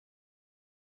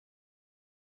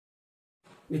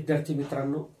विद्यार्थी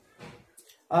मित्रांनो,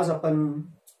 आज आपण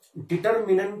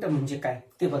डिटर्मिनंट म्हणजे काय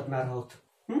ते बघणार आहोत.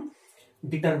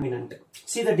 Determinant.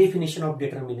 See the definition of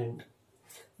determinant.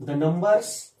 The numbers,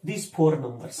 these four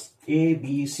numbers A,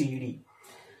 B, C, D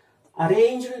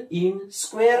arranged in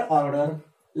square order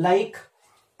like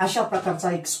अशा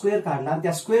प्रकारचा एक स्क्वेअर काढला,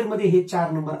 त्या स्क्वेअर मध्ये हे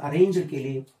चार नंबर अरेंज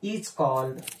केले, is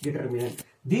called determinant.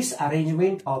 This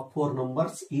arrangement of four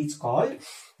numbers is called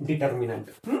determinant.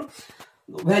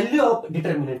 Value of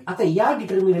determinant. आता या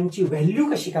डिटर्मिनंटची व्हॅल्यू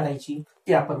कशी काढायची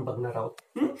ते आपण बघणार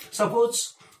आहोत. Suppose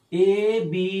A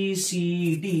B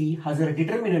C D हा जर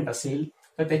डिटर्मिनंट असेल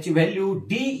तर त्याची value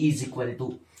D is equal to,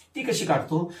 ती कशी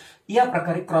काढतो, या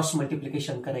प्रकारे क्रॉस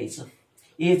मल्टिप्लिकेशन करायचं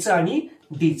एचं आणि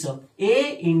डीचं. ए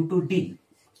इंटू डी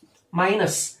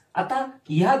मायनस, आता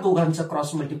या दोघांचं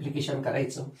क्रॉस मल्टिप्लिकेशन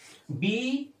करायचं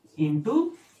बी into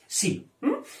C,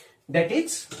 that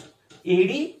is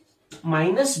eddy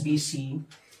minus B C.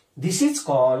 This is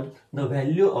called the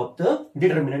value of the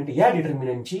determinant. या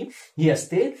डिटर्मिनंटची ही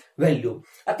असते व्हॅल्यू.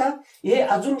 आता हे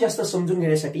अजून जास्त समजून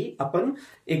घेण्यासाठी आपण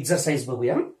एक्सरसाइज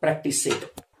बघूया, practice set.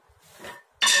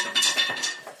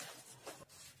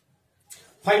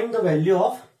 Find the value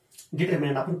of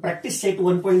determinant. आपण प्रॅक्टिस सेट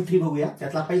 1.3 बघूया.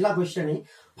 त्यातला पहिला क्वेश्चन आहे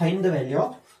find the value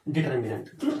of determinant.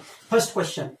 First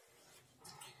question,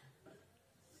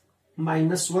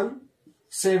 -1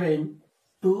 7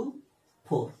 2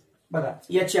 4. बघा,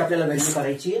 याची आपल्याला व्हॅल्यू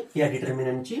करायची आहे या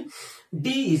डिटर्मिनंटची.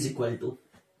 डी इज इक्वल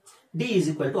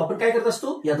टू आपण काय करत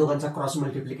असतो, या दोघांचा क्रॉस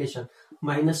मल्टिप्लिकेशन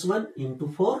 -1 इंटू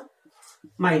 4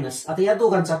 मायनस, आता या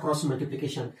दोघांचा cross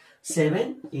multiplication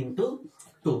 7 into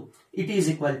 2. It is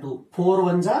equal to 4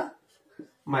 1 जा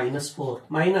 -4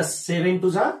 मायनस 7 2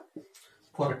 जा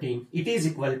 14. इट इज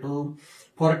इक्वल टू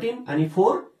 14 आणि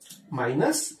 4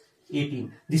 minus 18.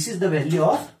 This is the value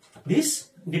of this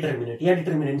determinant. या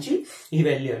डिटर्मिनंटची ही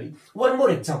व्हॅल्यू आली. वन मोर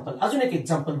एक्झाम्पल, अजून एक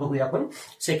एक्झाम्पल बघूया आपण.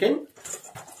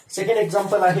 सेकंड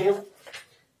एक्झाम्पल आहे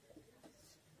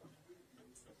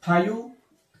 5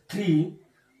 3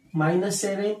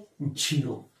 -7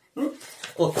 0.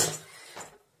 Okay.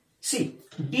 C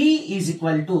D is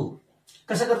equal to,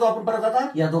 कसं करतो आपण परत, आता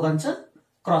या दोघांचं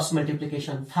cross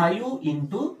multiplication 5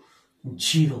 into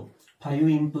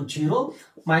 0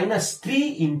 minus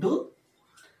 3 into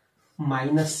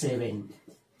 -7.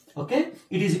 Okay.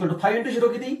 It is equal to 5 into 0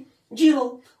 किती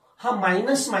 0. हा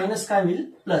मायनस मायनस काय होईल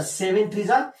प्लस, 7 3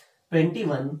 जा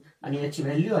 21 आणि याची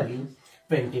व्हॅल्यू आली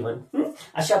 21.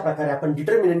 अशा प्रकारे आपण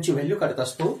डिटर्मिनंटची व्हॅल्यू काढत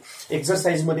असतो.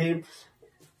 एक्सरसाइज मध्ये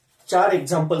 4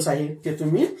 एक्झाम्पल्स आहेत, ते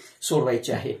तुम्ही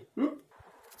सोडवायचे आहे.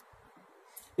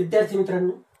 विद्यार्थी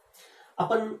मित्रांनो,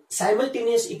 आपण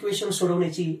सायमल्टेनियस इक्वेशन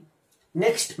सोडवण्याची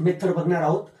नेक्स्ट मेथड बघणार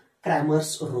आहोत,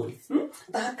 क्रॅमर्स रूल.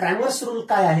 आता हा क्रॅमर्स रूल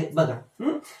काय आहे बघा.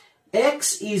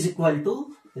 X is equal to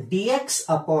dx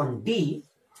upon D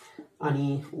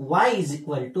आणि Y is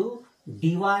equal to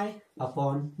dy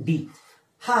upon D.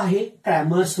 हा आहे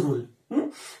क्रॅमर्स रूल.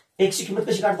 एक्स ची किंमत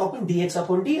कशी काढतो आपण, डीएक्स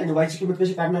अपॉन डी, आणि वाय ची किंमत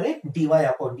कशी काढणार आहे, डीवाय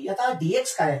अपॉन डी. आता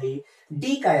डीएक्स काय आहे,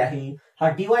 डी काय आहे, हा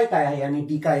डीवाय काय आहे आणि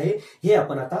डी काय आहे, हे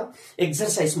आपण आता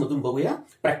एक्सरसाइज मधून बघूया.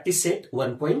 Practice set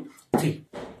 1.3.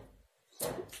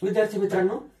 विद्यार्थी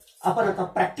मित्रांनो, आपण आता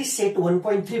प्रॅक्टिस सेट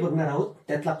 1.3 बघणार आहोत.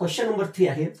 त्यातला क्वेश्चन नंबर 3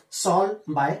 आहे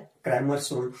solve by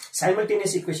Cramer's rule.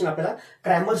 Simultaneous equation आपल्याला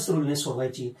क्रॅमर्स रूलने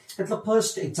सोडवायची. त्यातलं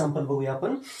फर्स्ट एक्झाम्पल बघूया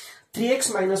आपण.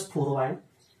 3x -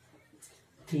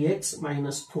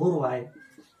 4y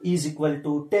is equal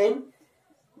to 10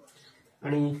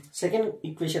 आणि सेकंड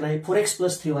इक्वेशन आहे 4x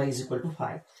 + 3y is equal to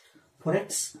 5. 4x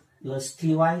 +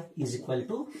 3y is equal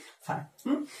to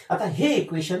 5. आता हे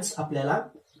इक्वेशन्स आपल्याला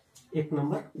 1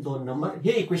 नंबर 2 नंबर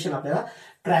हे इक्वेशन आपल्याला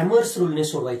क्रॅमर्स रूलने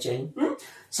सोडवायचे आहे.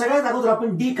 सगळ्यात अगोदर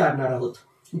आपण डी काढणार आहोत.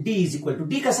 D is equal to,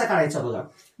 D कसा काढायचा बघा.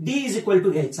 डी इज इक्वल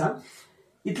टू घ्यायचा,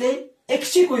 इथले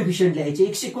एक्स चे कोएफिशियंट लिहायचे.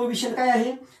 एक्स चे कोएफिशियंट काय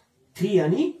आहे 3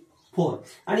 आणि 4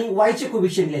 आणि वाय चे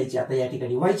कोएफिशियंट लिहायचे. आता या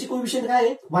ठिकाणी वाय चे कोएफिशियंट काय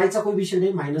आहे, वायचा कोएफिशियंट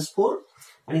आहे -4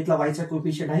 आणि इथला वायचा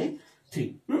कोएफिशियंट आहे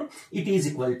 3. It is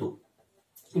equal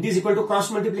to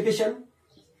cross multiplication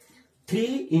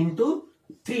 3 into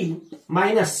 3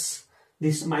 minus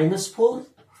this -4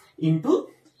 into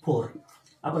 4.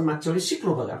 आपण मागच्या वेळेस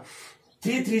शिकलो बघा.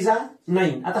 3 3 जा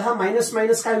 9. आता हा मायनस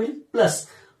मायनस काय होईल प्लस,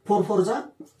 4 4 जा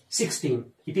 16.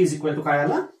 इट इज इक्वल टू काय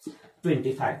आला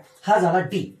 25. हा झाला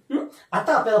डी.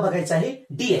 आता आपल्याला बघायचं आहे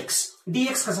डीएक्स.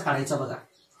 डीएक्स कसा काढायचा बघा.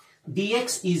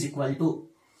 Dx is equal to,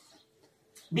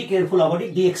 be careful about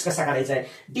it. Dx कसा काढायचा आहे,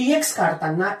 डीएक्स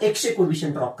काढताना एक्स चे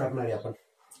कोएफिशियंट ड्रॉप करणार आहे आपण.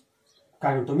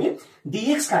 काय म्हणतो मी,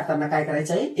 डीएक्स काढताना काय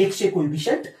करायचं आहे, एक्स चे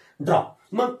कोएफिशियंट ड्रॉप.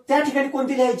 मग त्या ठिकाणी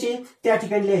कोणते लिहायचे, त्या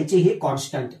ठिकाणी लिहायचे हे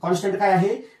कॉन्स्टंट. कॉन्स्टंट काय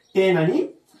आहे 10 आणि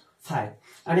 5.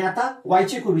 आणि आता y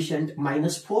चे कोएफिशियंट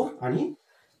 -4 आणि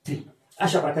 3.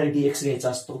 अशा प्रकारे dx घ्यायचा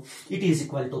असतो. इट इज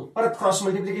इक्वल टू परत cross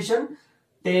multiplication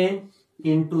 10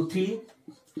 into 3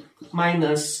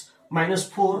 minus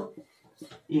 4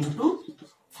 into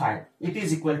 5. It is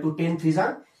equal to 10 3s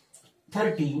are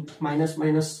 30 minus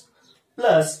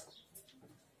plus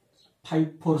 5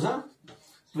 4s are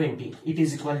 20. It is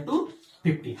equal to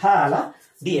 50. हा आला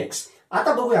dx.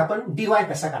 आता बघूया आपण dy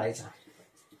कसा काढायचा.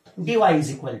 dy is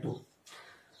equal to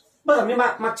बघा मी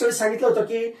मागच्या वेळेस सांगितलं होतं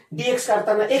की dx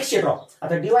काढताना x चे ड्रॉप.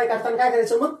 आता dy काढताना काय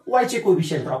करायचं मग y चे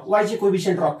कोएफिशिएंट ड्रॉप. y चे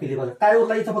कोएफिशिएंट ड्रॉप केले बघा. काय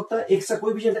उरला इथं फक्त x चा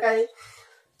कोएफिशिएंट काय आहे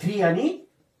 3 आणि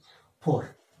 4.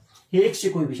 हे x चे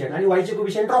कोएफिशिएंट आणि y चे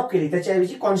कोएफिशिएंट ड्रॉप केले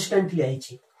त्याच्याऐवजी कॉन्स्टंट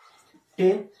लिहायची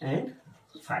 10 and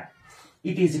 5.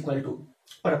 It is equal to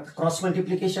परत cross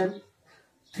multiplication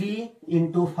 3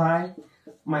 into 5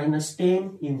 minus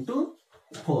 10 into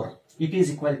 4. It is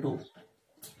equal to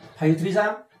 5 3s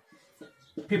are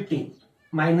 15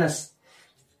 minus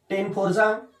 10 4s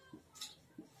are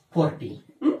 40.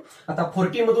 आता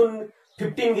 40 मधून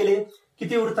 15 गेले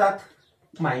किती उरतात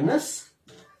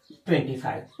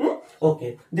 -25.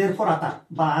 ओके देयरफॉर आता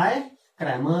bye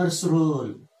Cramer's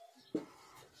rule.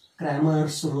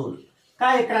 Cramer's rule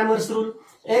काय Cramer's rule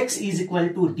x is equal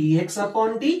to dx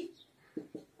upon d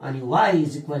आणि y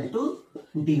is equal to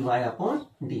dy upon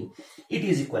d. It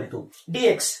is equal to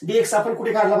dx आपण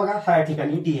कुठे काढला बघा ह्या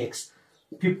ठिकाणी dx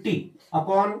 50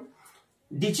 अपॉन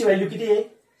d ची व्हॅल्यू किती आहे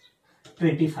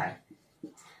 25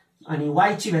 आणि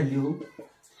y ची व्हॅल्यू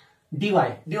dy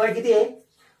किती आहे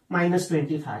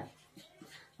 -25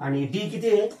 आणि d किती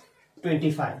आहे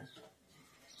 25.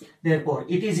 Therefore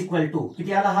it is equal to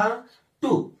किती आला हा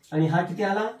 2 आणि हा किती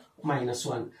आला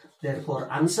 -1. देयरफॉर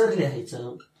आन्सर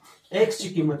लिहायचं x ची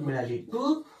किंमत मिळाली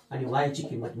 2 आणि y ची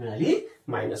किंमत मिळाली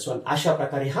 -1. अशा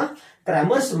प्रकारे हा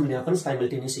क्रॅमर्स रूलने आपण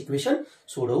सायमल्टेनियस इक्वेशन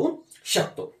सोडवू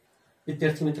शकतो.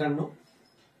 विद्यार्थी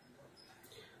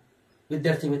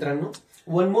मित्रांनो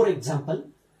one more example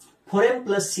 4m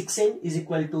plus 6n is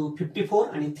equal to 54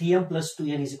 आणि 3m plus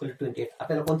 2n is equal to 28.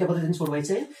 आपल्याला कोणत्या पद्धतीने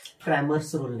सोडवायचंय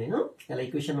क्रॅमर्स रूलने ना. याला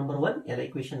इक्वेशन नंबर 1 याला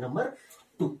इक्वेशन नंबर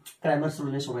 2 क्रॅमर्स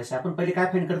रूलने सोडवायचं. आपण पहिले काय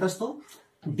फाइंड करत असतो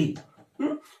d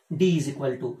is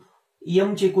equal to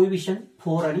m चे कोएफिशिएंट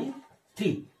 4 आणि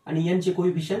 3 आणि n चे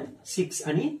कोएफिशिएंट 6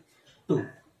 आणि 2.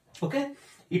 Okay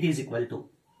it is equal to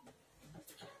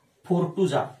 4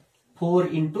 2s are 4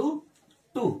 into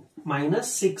 2 minus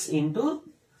 6 into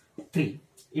 3.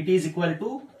 It is equal to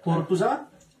 4 2s are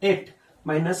 8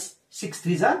 minus 6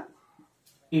 3s are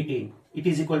 18. It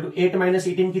is equal to 8 minus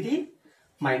 18 किती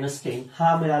 -10. हा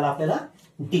मिळाला आपल्याला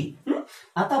d.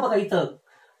 आता बघा इथं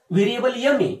व्हेरिएबल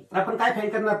m आहे. आपण काय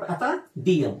फाइंड करणार आता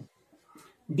dm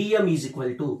is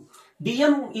equal to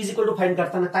find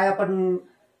करताना काय आपण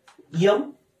m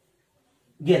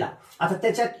गेला. आता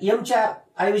त्याच्यात m च्या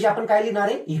ऐवजी आपण काय लिहिणार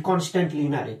आहे ही कॉन्स्टंट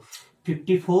लिहिणार आहे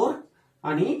 54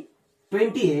 आणि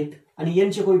 28 आणि n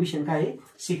चे कोएफिशिएंट काय आहे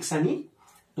 6 आणि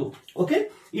 2. Okay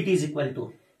it is equal to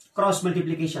cross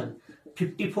multiplication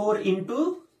 54 into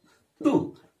 2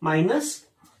 minus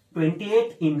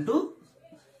 28 into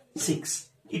 6.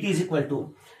 It is equal to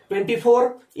 24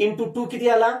 into 2 किती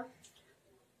आला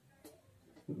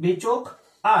 2 चौक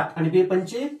 8 आणि 2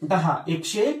 पंचे 10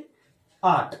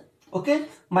 108. ओके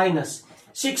मायनस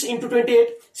 6 into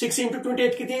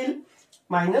 28 किती येईल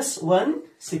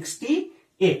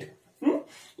 -168.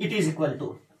 इट इज इक्वल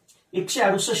टू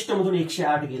 168 मधून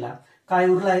 108 गेला काय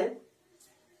उरलाय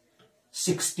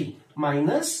 60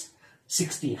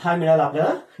 -60. हा मिळाला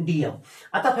आपल्याला dm.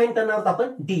 आता फाइंड करणार आहोत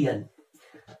आपण dn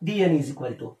इज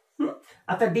इक्वल टू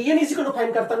आता dn is equal to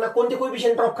find करताना कोणते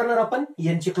कोएफिशिएंट ड्रॉप करणार आपण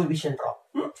n चे कोएफिशिएंट ड्रॉप.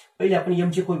 पहिले आपण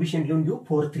m चे कोएफिशिएंट लिहून घेऊ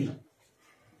 4 3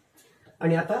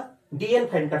 आणि आता dn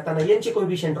फाइंड करताना n चे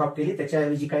कोएफिशिएंट ड्रॉप केले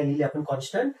त्याच्याऐवजी काय लिहिले आपण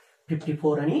कॉन्स्टंट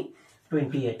 54 आणि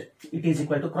 28. It is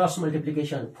equal to cross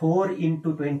multiplication 4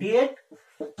 into 28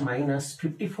 minus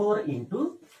 54 into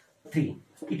 3.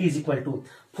 It is equal to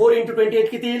 4 into 28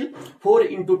 किती येईल 4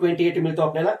 into 28 मिळतो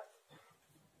आपल्याला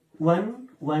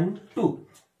 112.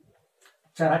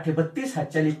 4 8 32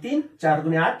 हातच्याला 3 4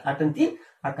 2 8 8 आणि 3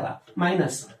 11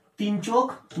 मायनस 3 चौक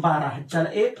 12 हातच्याला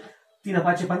 1 3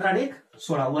 5 15 आणि 1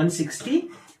 16 162.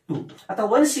 आता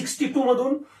 162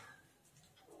 मधून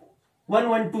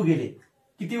 112 गेले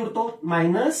किती उरतो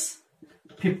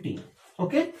 -50.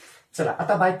 ओके चला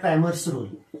आता बाय क्रॅमर्स रूल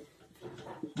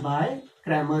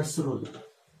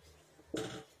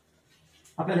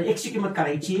आपल्याला x ची किंमत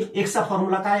काढायची आहे. x चा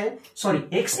फॉर्म्युला काय आहे सॉरी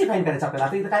x ने फाइंड करायचा आपल्याला.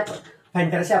 आता इथं काय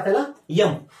फाइंड करायचं आपल्याला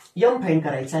m फाइंड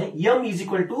करायचा आहे. m is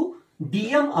equal to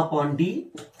dm upon d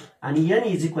आणि n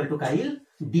इज इक्वल टू काय येईल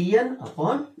dn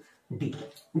अपॉन d.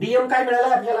 dm काय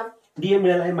मिळाला आपल्याला dm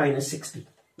मिळाला आहे -60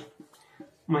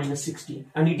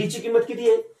 आणि d ची किंमत किती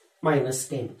आहे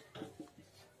 -10.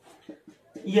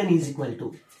 N is equal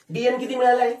to DN किती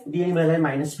मिळालाय, डीएन मिळालाय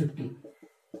 -50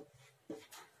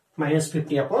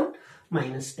 -50 upon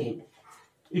 -10.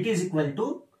 It is equal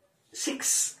to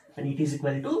 6 आणि it is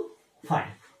equal to 5.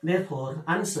 Therefore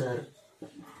answer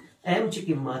M ची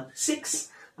किंमत 6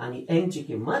 आणि एन ची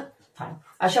किंमत 5.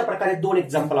 अशा प्रकारे 2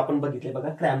 एक्झाम्पल आपण बघितले बघा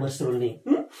क्रॅमर्स रूलने.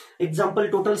 एक्झाम्पल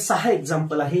टोटल 6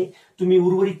 एक्झाम्पल आहे. तुम्ही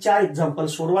उर्वरित 4 एक्झाम्पल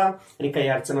सोडवा आणि काही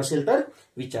अडचण असेल तर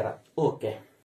विचारा. ओके.